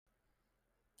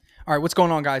All right, what's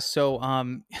going on, guys?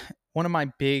 One of my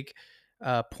big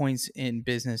points in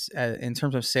business in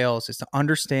terms of sales is to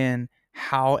understand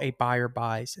how a buyer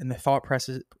buys and the thought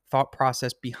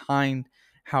process behind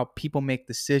how people make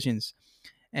decisions.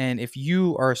 And if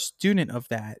you are a student of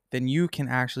that, then you can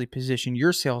actually position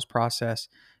your sales process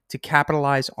to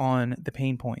capitalize on the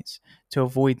pain points, to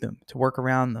avoid them, to work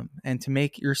around them, and to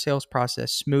make your sales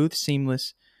process smooth,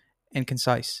 seamless, and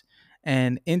concise.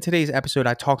 And in today's episode,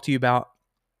 I talk to you about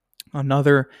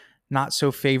another not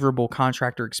so favorable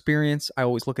contractor experience. I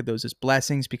always look at those as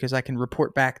blessings because I can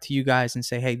report back to you guys and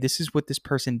say, hey, this is what this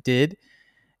person did.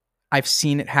 I've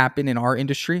seen it happen in our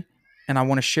industry, and I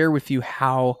want to share with you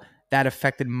how that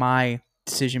affected my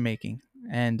decision making.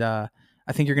 And I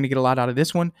think you're going to get a lot out of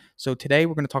this one. So today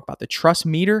we're going to talk about the trust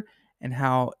meter and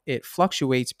how it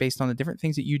fluctuates based on the different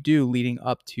things that you do leading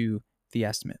up to the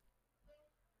estimate.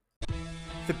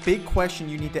 The big question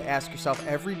you need to ask yourself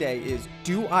every day is,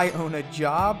 do I own a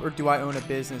job or do I own a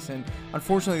business? And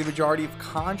unfortunately, the majority of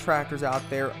contractors out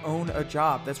there own a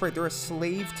job. That's right, they're a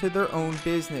slave to their own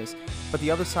business. But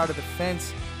the other side of the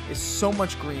fence is so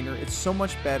much greener, it's so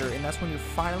much better, and that's when you're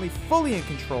finally fully in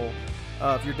control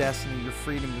of your destiny, your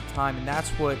freedom, your time. And that's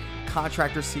what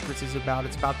Contractor Secrets is about.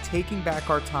 It's about taking back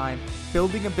our time,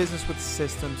 building a business with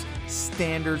systems,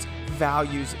 standards,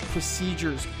 values,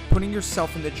 procedures, putting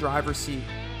yourself in the driver's seat.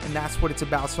 And that's what it's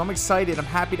about. So I'm excited. I'm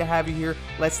happy to have you here.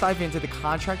 Let's dive into the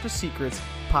Contractor Secrets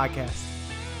podcast.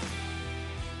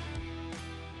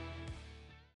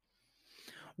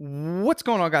 What's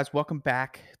going on, guys? Welcome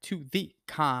back to the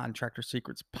Contractor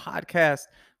Secrets podcast.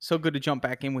 So good to jump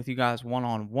back in with you guys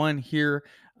one-on-one here.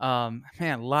 Man,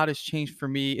 a lot has changed for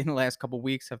me in the last couple of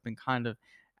weeks. I've been kind of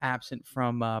absent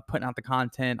from putting out the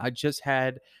content. I just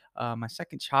had my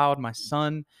second child, my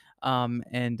son,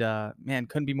 and man,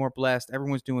 couldn't be more blessed.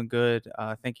 Everyone's doing good.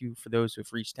 Thank you for those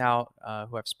who've reached out,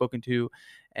 who I've spoken to,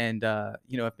 and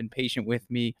have been patient with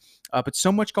me. But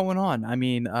so much going on. I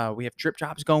mean, we have drip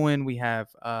jobs going. We have,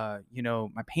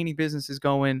 my painting business is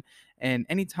going. And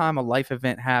anytime a life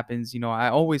event happens, I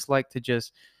always like to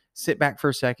just sit back for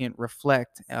a second,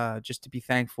 reflect, just to be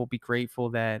thankful, be grateful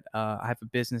that I have a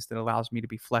business that allows me to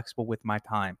be flexible with my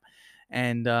time.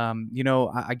 And,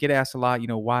 I get asked a lot,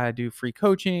 why I do free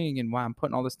coaching and why I'm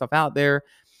putting all this stuff out there.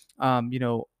 Um, you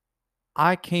know,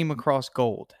 I came across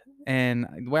gold, and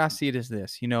the way I see it is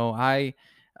this. I'm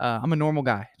a normal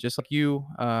guy, just like you,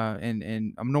 and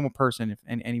I'm a normal person. If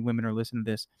any women are listening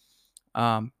to this,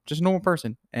 just a normal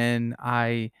person, and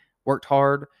I worked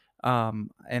hard,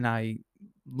 and I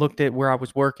looked at where I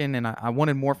was working, and I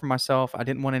wanted more for myself. I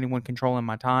didn't want anyone controlling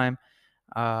my time.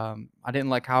 I didn't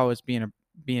like how I was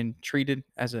being treated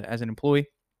as an employee,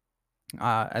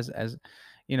 as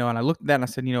and I looked at that and I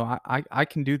said, I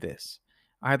can do this.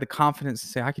 I had the confidence to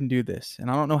say I can do this,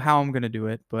 and I don't know how I'm going to do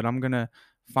it, but I'm going to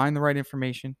find the right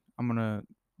information. I'm going to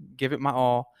give it my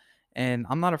all, and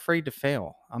I'm not afraid to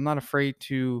fail. I'm not afraid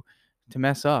to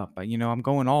mess up. I'm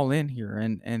going all in here,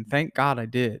 and thank God I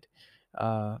did.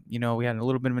 We had a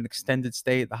little bit of an extended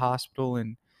stay at the hospital,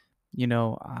 and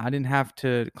I didn't have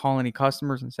to call any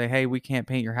customers and say, hey, we can't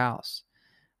paint your house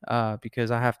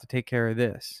because I have to take care of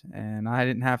this. And I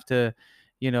didn't have to,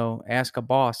 ask a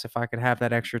boss if I could have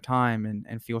that extra time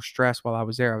and feel stressed while I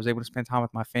was there. I was able to spend time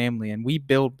with my family, and we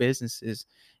build businesses.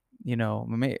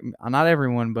 Not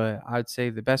everyone, but I'd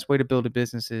say the best way to build a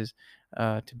business is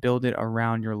to build it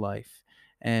around your life,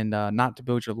 and not to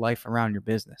build your life around your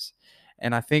business.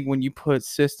 And I think when you put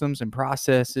systems and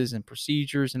processes and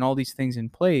procedures and all these things in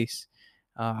place,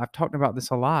 I've talked about this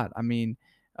a lot. I mean,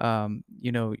 um,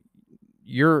 you know,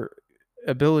 your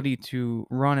ability to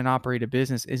run and operate a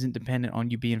business isn't dependent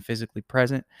on you being physically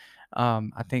present.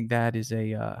 I think that's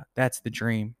the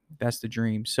dream. That's the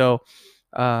dream. So,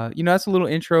 that's a little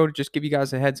intro to just give you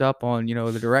guys a heads up on,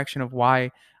 the direction of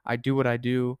why I do what I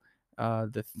do.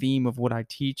 The theme of what I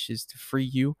teach is to free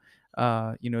you.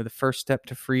 The first step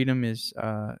to freedom is,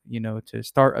 to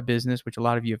start a business, which a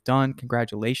lot of you have done.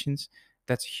 Congratulations.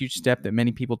 That's a huge step that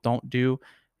many people don't do.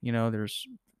 There's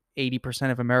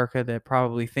 80% of America that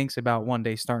probably thinks about one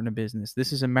day starting a business.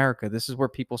 This is America. This is where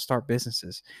people start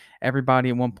businesses. Everybody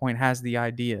at one point has the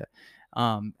idea.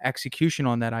 Execution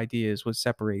on that idea is what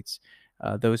separates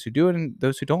those who do it and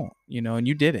those who don't, and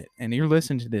you did it, and you're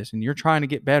listening to this and you're trying to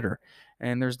get better.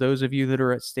 And there's those of you that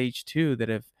are at stage 2 that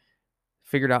have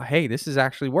figured out, hey, this is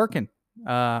actually working.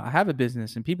 I have a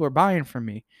business and people are buying from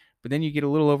me. But then you get a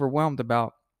little overwhelmed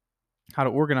about how to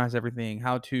organize everything,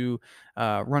 how to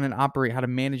run and operate, how to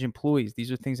manage employees.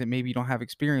 These are things that maybe you don't have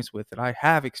experience with, that I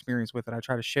have experience with, that I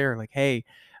try to share. Like, hey,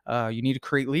 you need to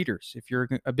create leaders. If you're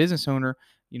a business owner,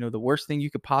 the worst thing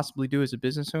you could possibly do as a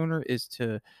business owner is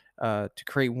to to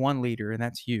create one leader, and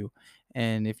that's you.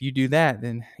 And if you do that,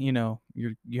 then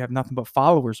you have nothing but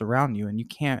followers around you, and you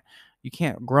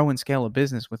can't grow and scale a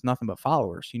business with nothing but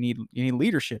followers. You need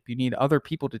leadership. You need other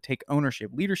people to take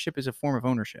ownership. Leadership is a form of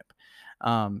ownership.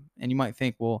 And you might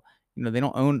think, well, they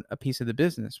don't own a piece of the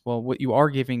business. Well, what you are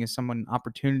giving is someone an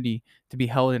opportunity to be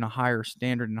held in a higher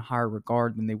standard and a higher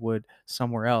regard than they would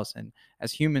somewhere else. And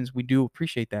as humans, we do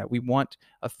appreciate that. We want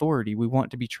authority. We want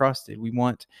to be trusted. We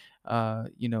want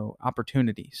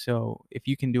opportunity. So if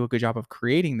you can do a good job of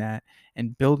creating that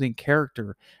and building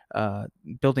character,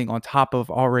 building on top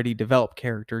of already developed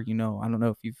character, I don't know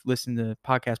if you've listened to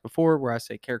podcasts before where I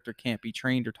say character can't be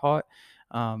trained or taught.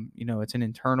 It's an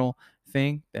internal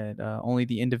thing that only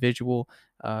the individual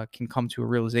can come to a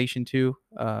realization to.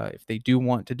 If they do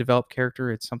want to develop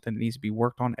character, it's something that needs to be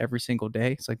worked on every single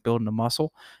day. It's like building a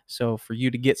muscle. So for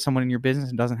you to get someone in your business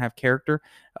and doesn't have character,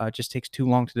 it just takes too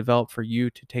long to develop for you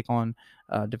to take on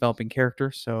developing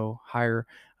character. So hire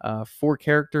for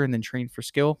character and then train for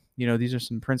skill. These are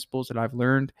some principles that I've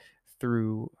learned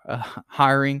through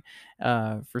hiring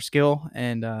for skill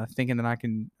and thinking that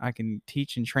I can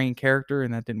teach and train character,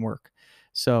 and that didn't work.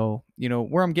 So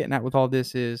where I'm getting at with all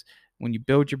this is when you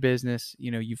build your business,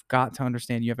 you've got to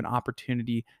understand you have an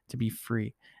opportunity to be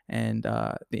free. And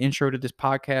the intro to this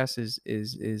podcast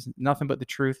is nothing but the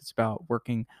truth. It's about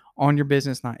working on your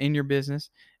business, not in your business.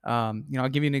 I'll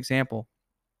give you an example.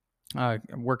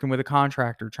 I'm working with a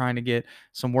contractor trying to get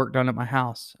some work done at my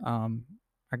house.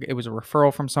 It was a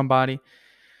referral from somebody.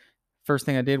 First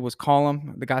thing I did was call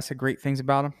him. The guy said great things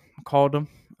about him. I called him,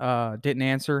 didn't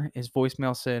answer. His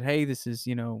voicemail said, "Hey, this is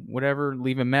whatever.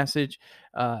 Leave a message.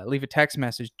 Leave a text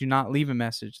message. Do not leave a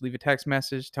message. Leave a text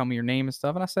message. Tell me your name and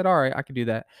stuff." And I said, "All right, I could do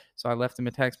that." So I left him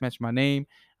a text message, my name.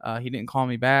 He didn't call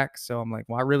me back. So I'm like,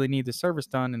 "Well, I really need the service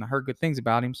done," and I heard good things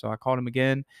about him. So I called him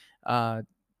again. Uh,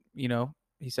 you know,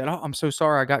 he said, "Oh, I'm so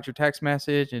sorry. I got your text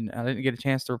message and I didn't get a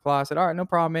chance to reply." I said, "All right, no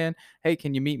problem, man. Hey,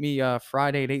 can you meet me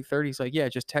Friday at 8:30?" He's like, "Yeah,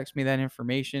 just text me that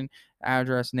information,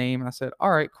 address, name." And I said,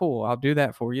 "All right, cool. I'll do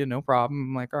that for you. No problem."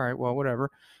 I'm like, "All right, well, whatever."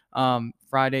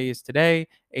 Friday is today.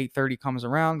 8:30 comes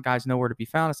around. Guy's nowhere to be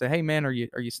found. I said, "Hey, man, are you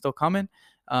still coming?"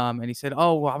 And he said,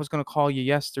 "Oh, well, I was gonna call you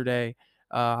yesterday.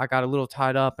 I got a little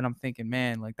tied up." And I'm thinking,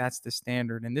 man, like that's the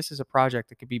standard. And this is a project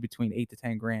that could be between 8 to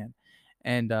 10 grand.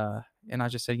 And I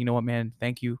just said, "You know what, man?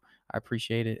 Thank you. I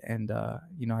appreciate it." And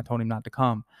I told him not to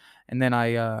come. And then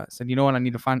I said, "You know what? I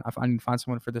need to find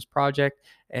someone for this project."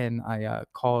 And I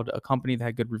called a company that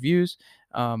had good reviews.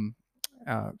 Um,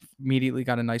 uh, Immediately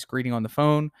got a nice greeting on the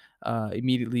phone.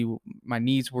 Immediately, my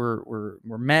needs were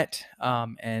met,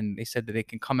 and they said that they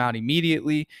can come out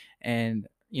immediately. And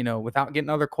without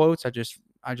getting other quotes, I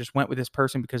just went with this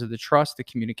person because of the trust, the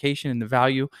communication, and the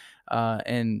value.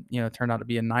 And it turned out to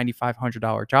be a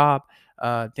 $9,500 job.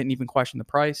 Didn't even question the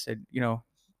price. Said,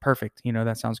 perfect.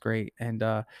 That sounds great. And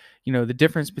the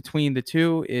difference between the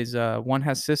two is one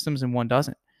has systems and one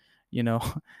doesn't. You know,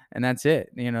 and that's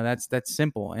it. That's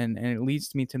simple. And it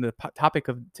leads me to the topic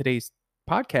of today's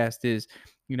podcast is,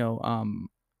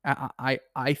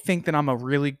 I think that I'm a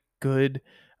really good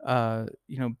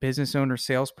business owner,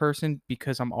 salesperson,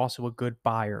 because I'm also a good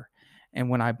buyer. And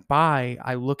when I buy,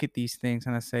 I look at these things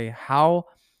and I say, how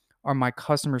are my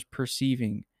customers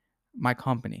perceiving my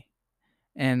company?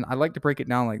 And I like to break it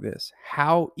down like this: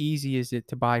 how easy is it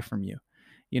to buy from you?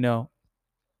 You know,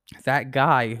 that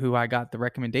guy who I got the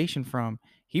recommendation from,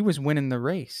 he was winning the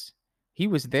race. He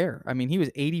was there. I mean, he was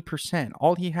 80%.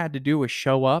 All he had to do was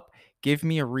show up, give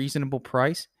me a reasonable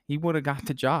price. He would have got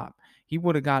the job. He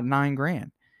would have got 9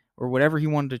 grand or whatever he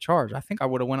wanted to charge. I think I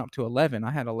would have went up to 11.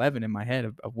 I had 11 in my head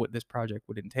of what this project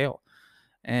would entail.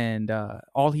 And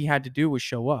all he had to do was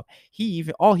show up.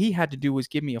 All he had to do was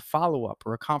give me a follow-up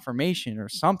or a confirmation or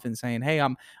something saying, "Hey,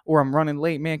 I'm running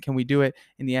late, man. Can we do it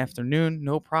in the afternoon?"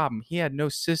 No problem. He had no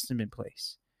system in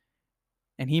place.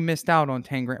 And he missed out on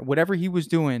 10 grand. Whatever he was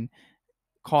doing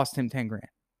cost him 10 grand.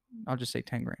 I'll just say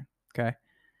 10 grand. Okay.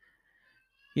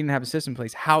 He didn't have a system in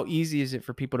place. How easy is it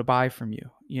for people to buy from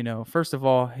you? First of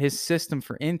all, his system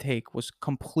for intake was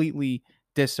completely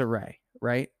disarray,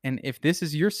 right? And if this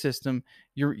is your system,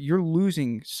 you're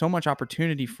losing so much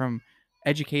opportunity from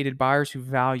educated buyers who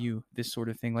value this sort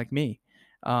of thing, like me.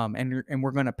 And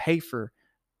we're going to pay for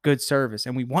good service,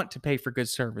 and we want to pay for good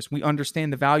service. We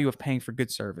understand the value of paying for good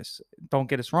service. Don't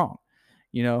get us wrong,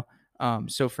 you know.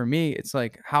 So for me, it's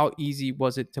like, how easy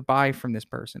was it to buy from this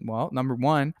person? Well, number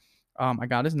one, I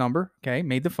got his number. Okay,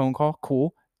 made the phone call.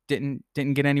 Cool. Didn't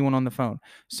get anyone on the phone.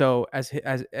 So as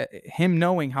him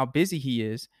knowing how busy he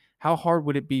is, how hard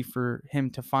would it be for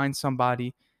him to find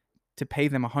somebody to pay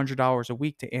them $100 a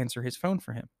week to answer his phone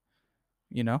for him?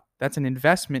 That's an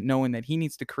investment, knowing that he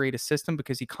needs to create a system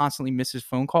because he constantly misses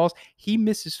phone calls. He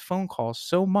misses phone calls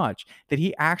so much that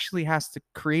he actually has to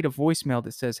create a voicemail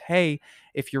that says, hey,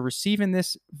 if you're receiving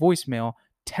this voicemail,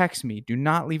 text me. Do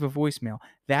not leave a voicemail.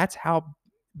 That's how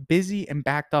busy and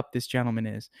backed up this gentleman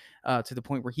is, to the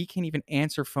point where he can't even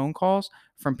answer phone calls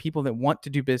from people that want to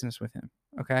do business with him.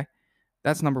 Okay.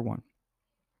 That's number one.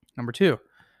 Number two,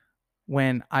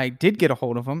 when I did get a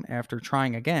hold of him after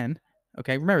trying again,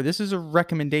 okay, remember, this is a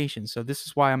recommendation. So this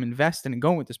is why I'm investing and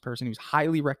going with this person who's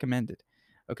highly recommended,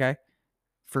 okay,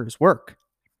 for his work,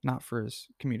 not for his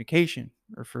communication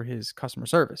or for his customer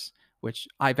service, which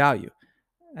I value,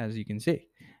 as you can see.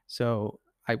 So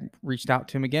I reached out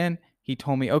to him again. He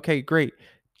told me, okay, great.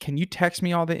 Can you text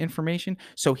me all the information?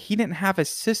 So he didn't have a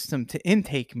system to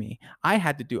intake me. I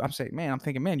had to do. I'm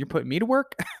thinking, man, you're putting me to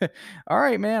work. All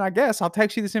right, man. I guess I'll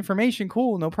text you this information.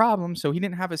 Cool, no problem. So he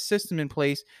didn't have a system in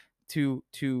place to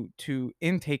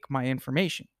intake my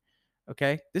information.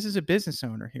 Okay, this is a business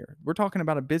owner here. We're talking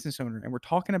about a business owner, and we're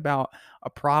talking about a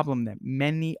problem that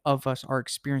many of us are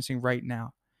experiencing right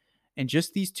now. And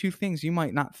just these two things you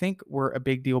might not think were a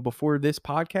big deal before this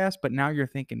podcast, but now you're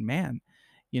thinking, man,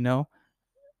 you know,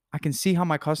 I can see how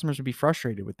my customers would be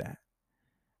frustrated with that.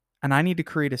 And I need to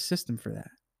create a system for that.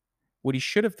 What he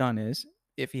should have done is,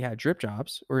 if he had Drip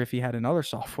Jobs or if he had another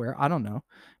software, I don't know,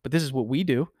 but this is what we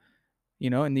do,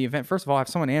 in the event. First of all, I have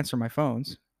someone answer my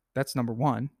phones. That's number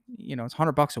one. It's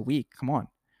 $100 a week. Come on.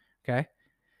 Okay.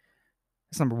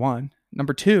 That's number one.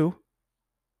 Number two,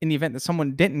 in the event that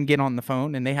someone didn't get on the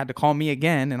phone and they had to call me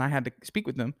again and I had to speak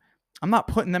with them, I'm not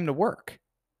putting them to work.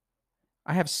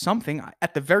 I have something.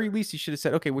 At the very least, he should have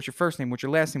said, okay, what's your first name? What's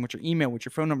your last name? What's your email? What's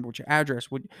your phone number? What's your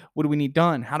address? What do we need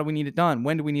done? How do we need it done?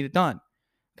 When do we need it done?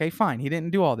 Okay, fine. He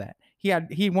didn't do all that.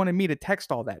 He wanted me to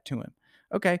text all that to him.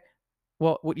 Okay.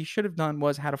 Well, what he should have done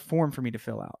was had a form for me to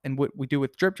fill out. And what we do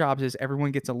with Drip Jobs is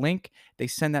everyone gets a link. They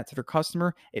send that to their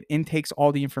customer. It intakes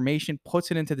all the information, puts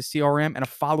it into the CRM, and a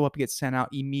follow-up gets sent out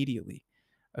immediately.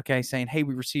 Okay, saying, hey,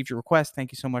 we received your request.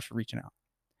 Thank you so much for reaching out.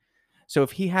 So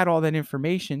if he had all that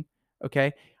information,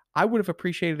 okay, I would have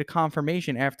appreciated a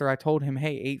confirmation after I told him,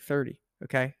 hey, 8:30.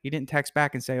 Okay. He didn't text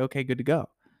back and say, okay, good to go.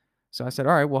 So I said,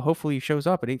 all right, well, hopefully he shows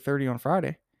up at 8:30 on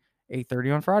Friday.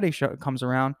 8:30 on Friday comes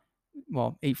around,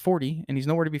 well, 8:40, and he's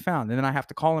nowhere to be found. And then I have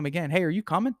to call him again. Hey, are you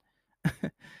coming?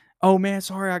 Oh man,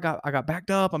 sorry, I got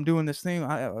backed up. I'm doing this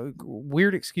thing.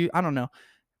 Weird excuse. I don't know.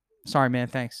 Sorry, man.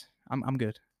 Thanks. I'm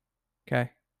good. Okay,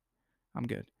 I'm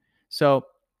good. So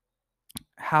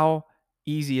how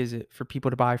easy is it for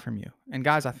people to buy from you? And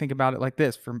guys, I think about it like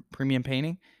this: for premium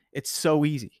painting, it's so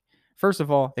easy. First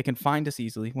of all, they can find us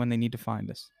easily when they need to find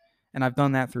us. And I've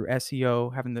done that through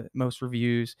SEO, having the most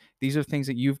reviews. These are things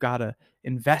that you've got to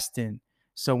invest in.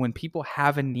 So when people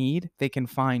have a need, they can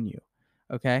find you.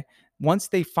 Okay. Once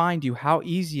they find you, how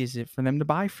easy is it for them to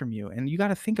buy from you? And you got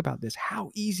to think about this.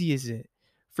 How easy is it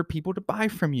for people to buy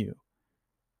from you?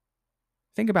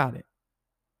 Think about it.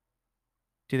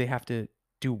 Do they have to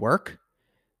do work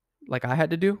like I had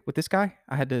to do with this guy?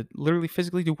 I had to literally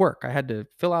physically do work. I had to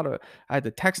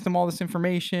text him all this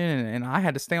information, and I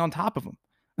had to stay on top of him.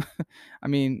 I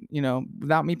mean,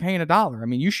 without me paying a dollar. I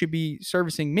mean, you should be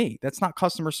servicing me. That's not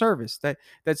customer service.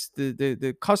 That's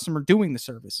the customer doing the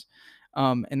service.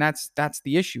 And that's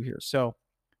the issue here. So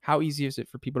how easy is it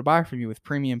for people to buy from you with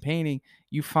premium painting?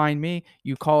 You find me,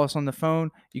 you call us on the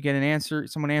phone, you get an answer,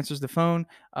 someone answers the phone.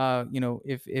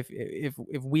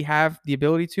 If we have the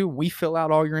ability to, we fill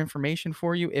out all your information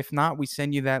for you. If not, we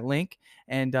send you that link.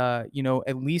 And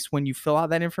at least when you fill out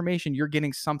that information, you're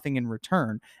getting something in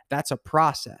return. That's a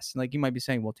process. Like you might be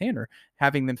saying, well, Tanner,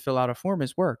 having them fill out a form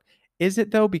is work. Is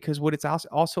it though? Because what it's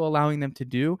also allowing them to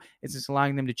do is it's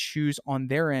allowing them to choose on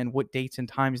their end what dates and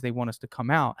times they want us to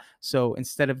come out. So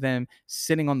instead of them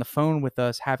sitting on the phone with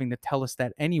us, having to tell us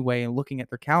that anyway and looking at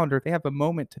their calendar, they have a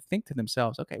moment to think to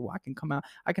themselves, okay, well, I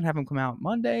can have them come out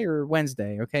Monday or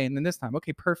Wednesday. Okay. And then this time,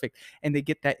 okay, perfect. And they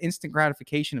get that instant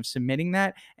gratification of submitting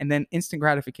that, and then instant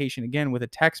gratification again with a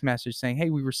text message saying, hey,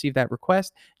 we received that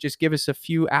request. Just give us a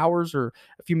few hours or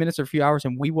a few minutes or a few hours,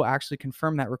 and we will actually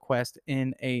confirm that request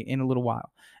in a little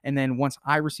while. And then once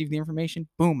I receive the information,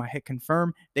 boom, I hit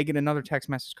confirm. They get another text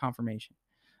message confirmation.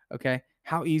 Okay.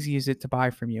 How easy is it to buy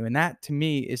from you? And that to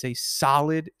me is a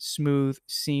solid, smooth,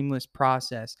 seamless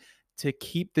process to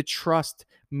keep the trust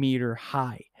meter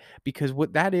high. Because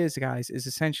what that is, guys, is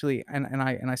essentially, and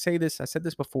I say this, I said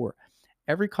this before,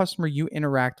 every customer you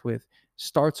interact with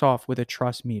starts off with a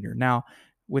trust meter. Now,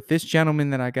 with this gentleman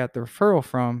that I got the referral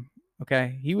from,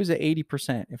 okay, he was at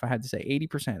 80%, if I had to say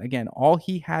 80%. Again, all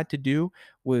he had to do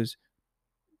was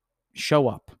show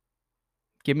up,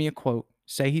 give me a quote,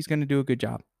 say he's going to do a good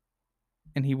job.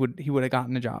 and he would have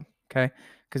gotten the job. Okay,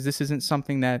 because this isn't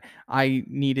something that I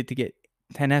needed to get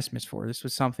 10 estimates for. This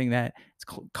was something that it's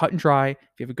cut and dry. If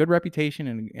you have a good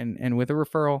reputation and with a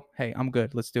referral, hey, I'm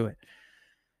good. Let's do it.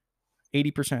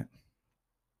 80%.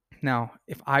 Now,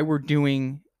 if I were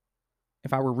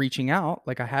reaching out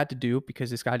like I had to do because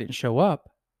this guy didn't show up,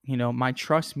 my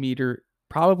trust meter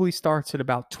probably starts at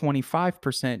about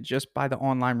 25% just by the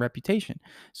online reputation.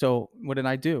 So, what did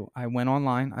I do? I went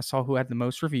online, I saw who had the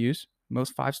most reviews,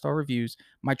 most 5-star reviews.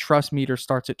 My trust meter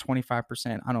starts at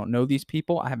 25%. I don't know these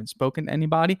people. I haven't spoken to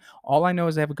anybody. All I know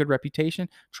is they have a good reputation.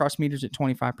 Trust meter's at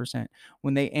 25%.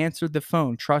 When they answered the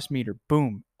phone, trust meter,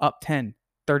 boom, up 10,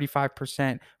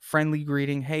 35%. Friendly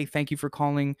greeting, hey, thank you for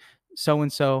calling so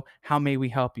and so, how may we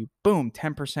help you? Boom,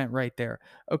 10% right there.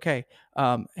 Okay.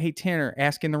 Hey Tanner,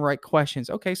 asking the right questions.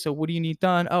 Okay, so what do you need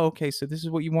done? Oh, okay, so this is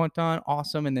what you want done.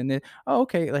 Awesome. And then oh,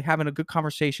 okay, like having a good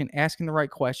conversation, asking the right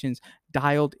questions,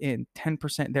 dialed in,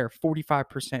 10% there,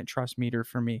 45% trust meter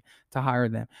for me to hire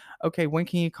them. Okay, when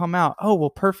can you come out? Oh, well,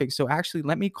 perfect. So actually,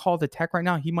 let me call the tech right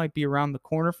now. He might be around the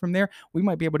corner from there. We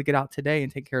might be able to get out today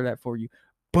and take care of that for you.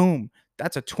 Boom,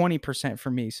 that's a 20% for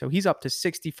me. So he's up to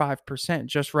 65%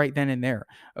 just right then and there.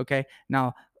 Okay.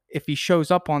 Now, if he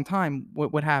shows up on time,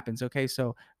 what happens? Okay.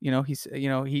 So,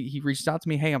 he reached out to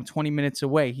me. Hey, I'm 20 minutes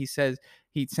away. He sends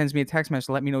me a text message,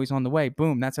 let me know he's on the way.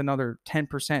 Boom. That's another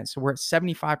 10%. So we're at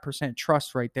 75%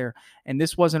 trust right there. And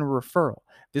this wasn't a referral.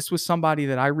 This was somebody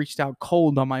that I reached out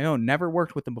cold on my own, never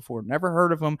worked with them before, never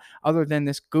heard of them other than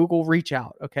this Google reach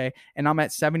out. Okay. And I'm at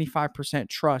 75%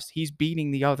 trust. He's beating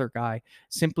the other guy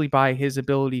simply by his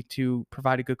ability to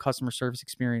provide a good customer service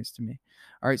experience to me.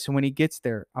 All right. So when he gets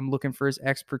there, I'm looking for his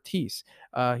expertise.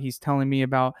 He's telling me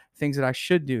about things that I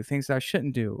should do, things that I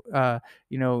shouldn't do.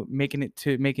 Making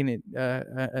it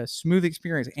a smooth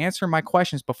experience. Answer my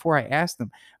questions before I ask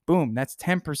them. Boom. That's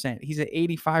 10%. He's at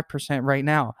 85% right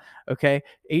now. Okay.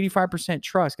 85%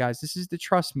 trust, guys. This is the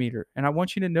trust meter. And I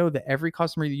want you to know that every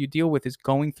customer that you deal with is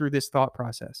going through this thought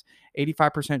process.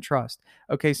 85% trust.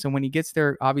 Okay, so when he gets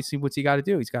there, obviously, what's he got to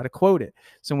do? He's got to quote it.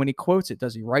 So when he quotes it,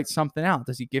 does he write something out?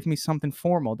 Does he give me something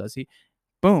formal? Does he,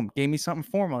 boom, gave me something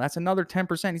formal? That's another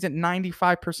 10%. He's at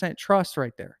 95% trust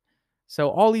right there. So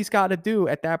all he's got to do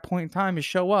at that point in time is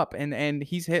show up, and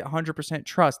he's hit 100%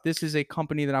 trust. This is a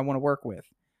company that I want to work with.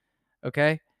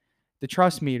 Okay, the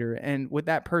trust meter. And what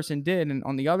that person did, and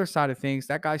on the other side of things,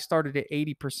 that guy started at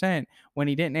 80%. When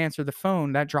he didn't answer the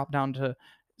phone, that dropped down to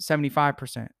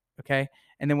 75%. Okay.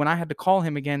 And then when I had to call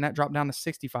him again, that dropped down to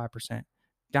 65%,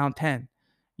 down 10.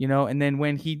 And then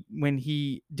when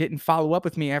he didn't follow up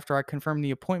with me after I confirmed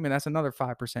the appointment, that's another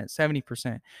 5%,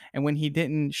 70%. And when he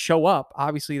didn't show up,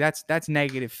 obviously that's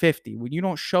negative 50. When you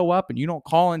don't show up and you don't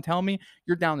call and tell me,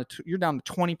 you're down to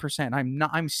 20%.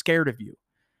 I'm scared of you.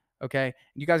 Okay,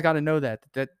 you guys got to know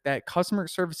that customer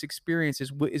service experience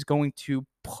is what is going to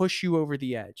push you over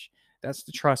the edge. That's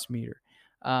the trust meter.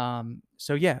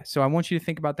 So I want you to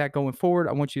think about that going forward.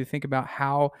 I want you to think about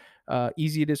how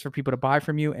easy it is for people to buy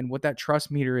from you, and what that trust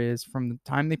meter is from the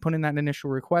time they put in that initial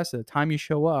request to the time you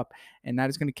show up, and that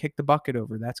is going to kick the bucket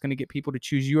over. That's going to get people to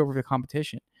choose you over the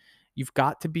competition. You've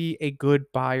got to be a good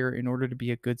buyer in order to be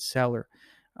a good seller.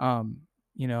 Um,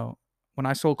 when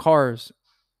I sold cars,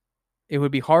 it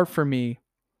would be hard for me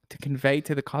to convey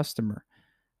to the customer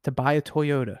to buy a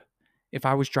Toyota if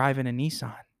I was driving a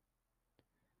Nissan.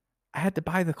 I had to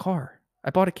buy the car. I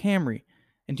bought a Camry.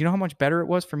 And do you know how much better it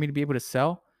was for me to be able to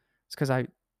sell? It's because you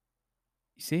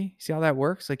see how that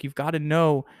works? Like, you've got to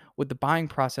know what the buying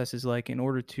process is like in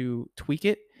order to tweak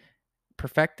it,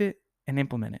 perfect it, and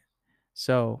implement it.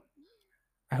 So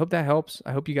I hope that helps.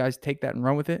 I hope you guys take that and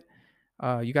run with it.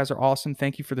 You guys are awesome.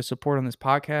 Thank you for the support on this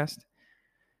podcast.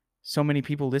 So many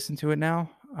people listen to it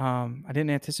now. I didn't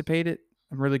anticipate it.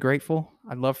 I'm really grateful.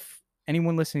 I'd love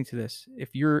anyone listening to this.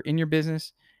 If you're in your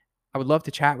business, I would love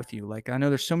to chat with you. Like, I know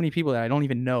there's so many people that I don't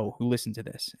even know who listen to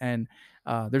this. And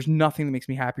there's nothing that makes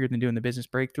me happier than doing the business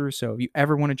breakthrough. So if you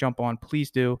ever want to jump on, please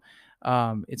do.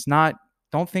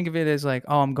 Don't think of it as like,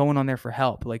 oh, I'm going on there for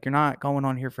help. Like, you're not going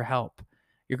on here for help.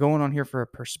 You're going on here for a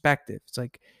perspective. It's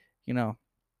like,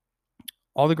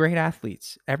 all the great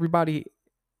athletes, everybody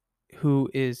who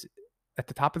is at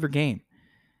the top of their game,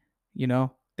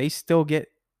 they still get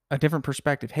a different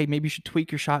perspective. Hey, maybe you should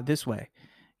tweak your shot this way.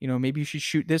 Maybe you should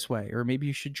shoot this way, or maybe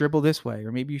you should dribble this way,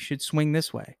 or maybe you should swing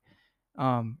this way.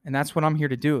 And that's what I'm here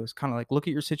to do, is kind of like look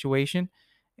at your situation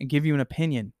and give you an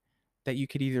opinion that you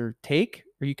could either take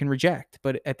or you can reject.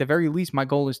 But at the very least, my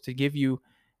goal is to give you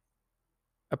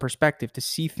a perspective to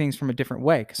see things from a different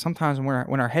way. Because sometimes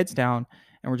when our head's down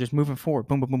and we're just moving forward,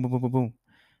 boom, boom, boom, boom, boom, boom,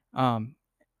 boom.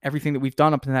 Everything that we've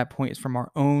done up to that point is from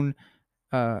our own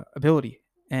ability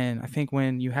And I think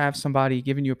when you have somebody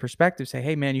giving you a perspective, say,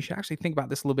 hey, man, you should actually think about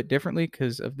this a little bit differently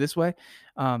because of this way,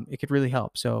 it could really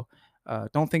help. So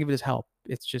don't think of it as help.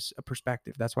 It's just a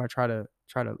perspective. That's why I try to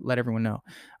let everyone know.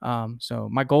 So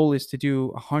my goal is to do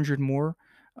 100 more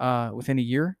within a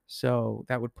year. So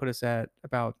that would put us at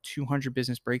about 200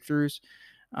 business breakthroughs.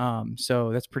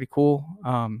 So that's pretty cool.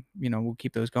 We'll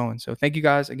keep those going. So thank you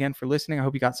guys again for listening. I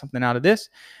hope you got something out of this.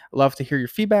 I'd love to hear your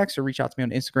feedback. So reach out to me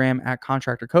on Instagram at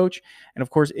Contractor Coach. And of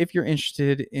course, if you're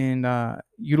interested in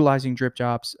utilizing Drip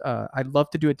Jobs, I'd love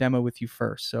to do a demo with you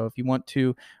first. So if you want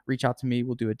to reach out to me,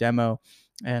 we'll do a demo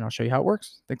and I'll show you how it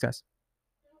works. Thanks, guys.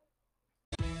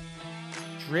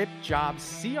 Drip Jobs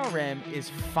CRM is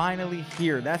finally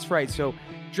here. That's right. So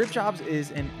Drip Jobs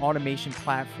is an automation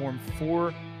platform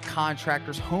for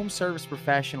contractors, home service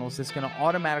professionals that's going to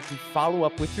automatically follow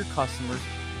up with your customers.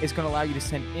 It's going to allow you to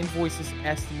send invoices,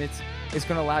 estimates. It's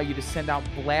going to allow you to send out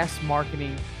blast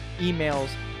marketing emails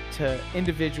to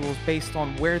individuals based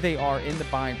on where they are in the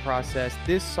buying process.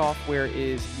 This software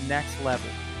is next level.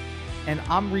 And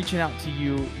I'm reaching out to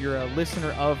you. You're a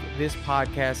listener of this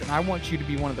podcast, and I want you to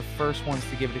be one of the first ones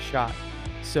to give it a shot.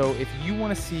 So if you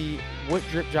want to see what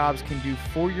Drip Jobs can do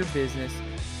for your business,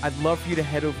 I'd love for you to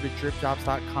head over to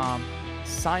dripjobs.com,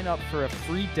 sign up for a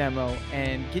free demo,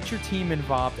 and get your team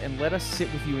involved and let us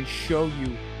sit with you and show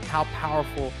you how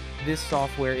powerful this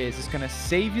software is. It's going to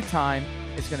save you time,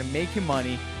 it's going to make you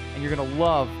money, and you're going to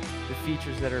love the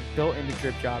features that are built into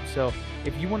Drip Jobs. So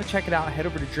if you want to check it out, head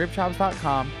over to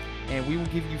dripjobs.com. And we will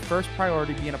give you first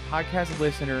priority being a podcast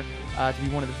listener to be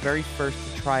one of the very first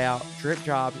to try out Drip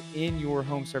Jobs in your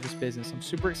home service business. I'm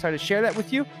super excited to share that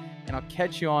with you, and I'll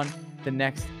catch you on the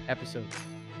next episode.